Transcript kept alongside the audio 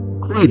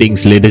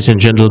Greetings, ladies and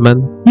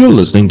gentlemen. You're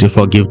listening to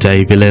Forgive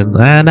Thy Villain,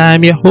 and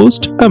I'm your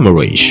host,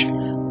 Amaresh.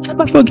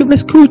 I'm a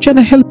forgiveness coach and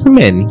I help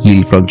men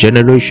heal from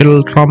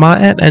generational trauma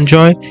and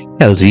enjoy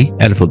healthy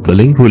and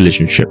fulfilling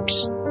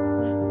relationships.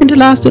 In the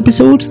last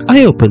episode,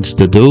 I opened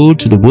the door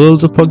to the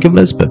world of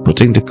forgiveness by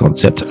putting the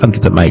concept under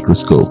the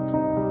microscope.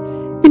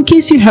 In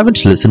case you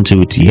haven't listened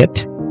to it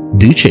yet,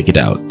 do check it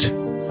out.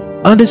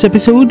 On this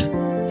episode,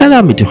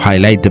 allow me to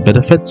highlight the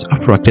benefits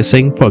of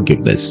practicing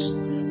forgiveness.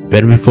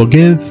 When we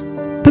forgive,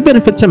 the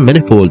benefits are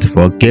manifold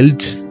for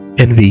guilt,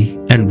 envy,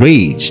 and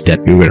rage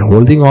that we were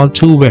holding on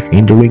to were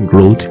hindering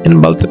growth in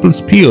multiple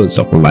spheres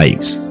of our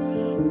lives.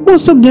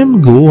 Most of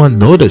them go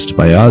unnoticed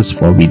by us,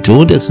 for we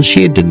don't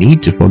associate the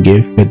need to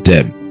forgive with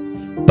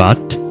them.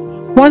 But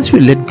once we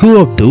let go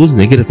of those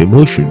negative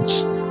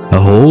emotions, a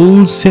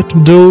whole set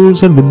of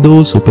doors and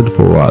windows open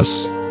for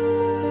us.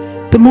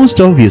 The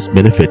most obvious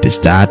benefit is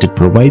that it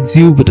provides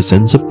you with a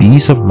sense of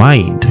peace of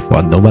mind,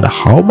 for no matter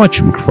how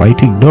much we try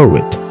to ignore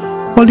it,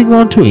 holding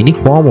on to any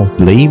form of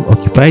blame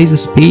occupies a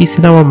space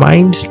in our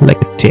mind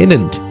like a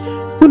tenant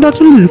who not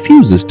only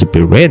refuses to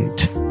pay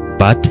rent,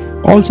 but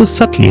also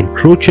subtly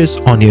encroaches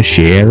on your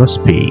share of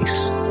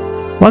space.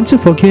 Once you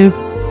forgive,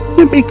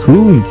 you make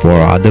room for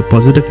other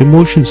positive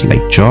emotions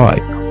like joy,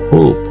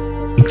 hope,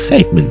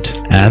 excitement,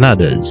 and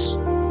others.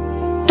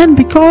 And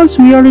because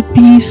we are at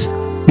peace,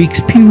 we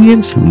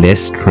experience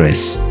less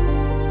stress.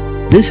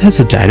 This has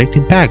a direct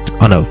impact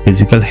on our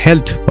physical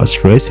health, for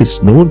stress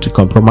is known to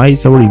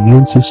compromise our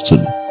immune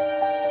system.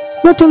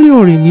 Not only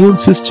our immune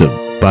system,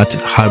 but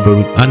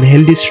harboring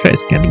unhealthy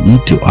stress can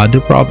lead to other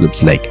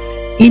problems like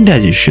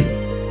indigestion,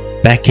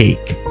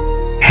 backache,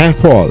 hair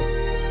fall,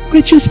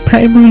 which is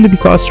primarily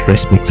because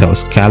stress makes our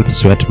scalp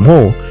sweat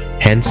more,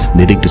 hence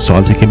leading to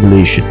salt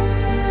accumulation,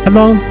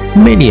 among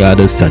many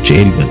other such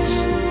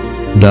ailments.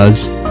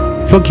 Thus,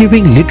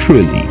 forgiving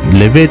literally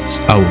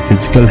elevates our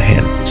physical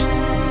health.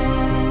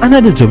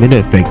 Another domino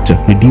effect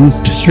of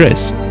reduced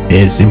stress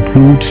is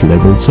improved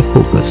levels of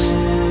focus,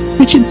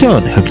 which in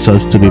turn helps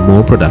us to be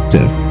more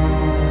productive.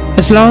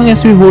 As long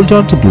as we hold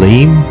on to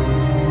blame,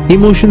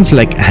 emotions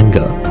like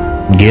anger,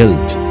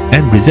 guilt,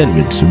 and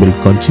resentment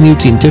will continue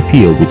to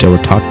interfere with our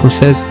thought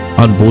process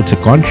on both a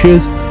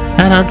conscious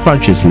and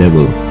unconscious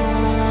level,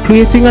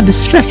 creating a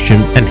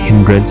distraction and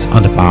hindrance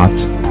on the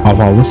path of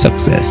our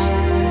success.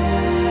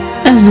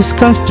 As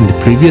discussed in the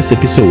previous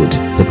episode,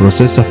 the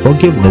process of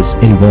forgiveness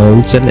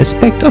involves an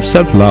aspect of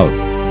self-love,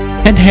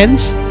 and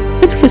hence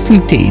it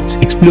facilitates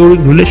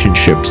exploring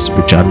relationships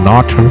which are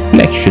not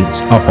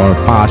reflections of our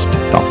past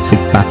toxic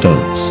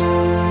patterns.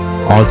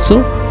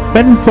 Also,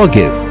 when we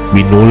forgive,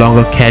 we no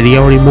longer carry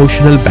our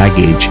emotional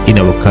baggage in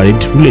our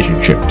current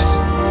relationships,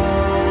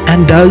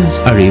 and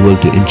thus are able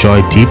to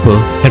enjoy deeper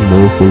and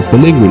more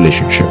fulfilling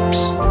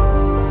relationships.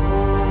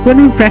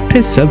 When we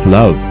practice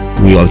self-love,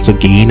 we also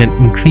gain an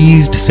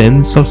increased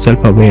sense of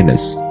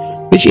self-awareness,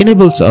 which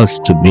enables us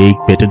to make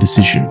better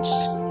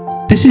decisions.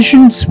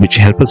 Decisions which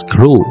help us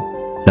grow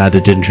rather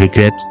than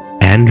regret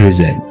and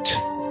resent.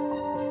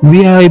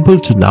 We are able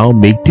to now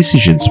make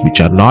decisions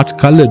which are not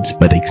colored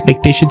by the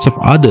expectations of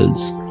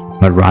others,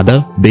 but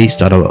rather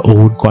based on our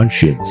own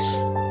conscience.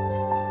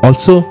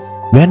 Also,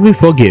 when we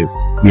forgive,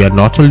 we are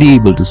not only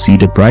able to see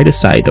the brighter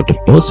side of the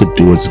person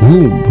towards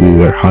whom we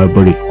were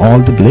harboring all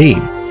the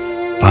blame,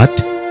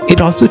 but it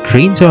also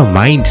trains our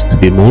mind to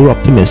be more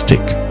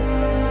optimistic.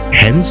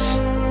 Hence,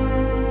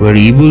 we're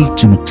able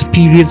to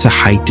experience a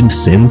heightened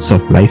sense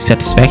of life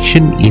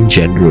satisfaction in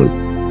general.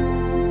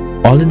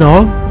 All in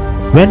all,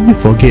 when we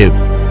forgive,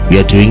 we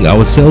are doing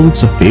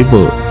ourselves a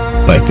favor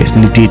by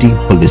facilitating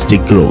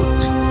holistic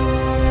growth.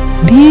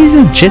 These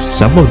are just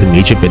some of the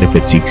major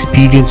benefits you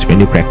experience when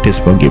you practice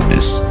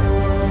forgiveness.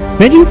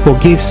 When you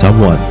forgave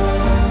someone,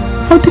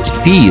 how did it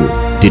feel?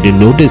 Did you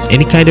notice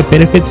any kind of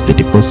benefits that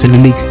you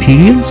personally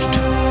experienced?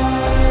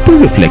 Do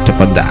reflect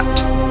upon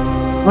that.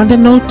 On that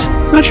note,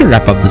 I shall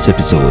wrap up this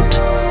episode.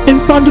 If you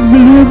found it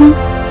valuable,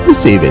 do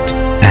save it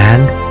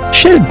and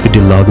share it with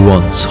your loved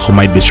ones who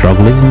might be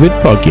struggling with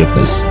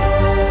forgiveness.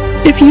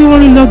 If you or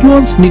your loved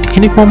ones need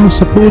any form of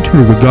support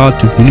with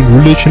regard to healing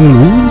relational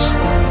wounds,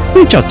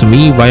 reach out to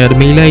me via the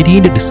mail ID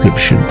in the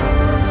description.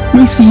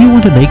 We'll see you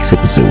on the next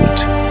episode.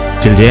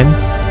 Till then,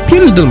 be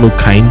a little more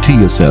kind to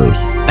yourself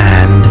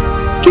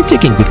and keep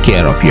taking good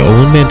care of your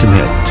own mental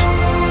health.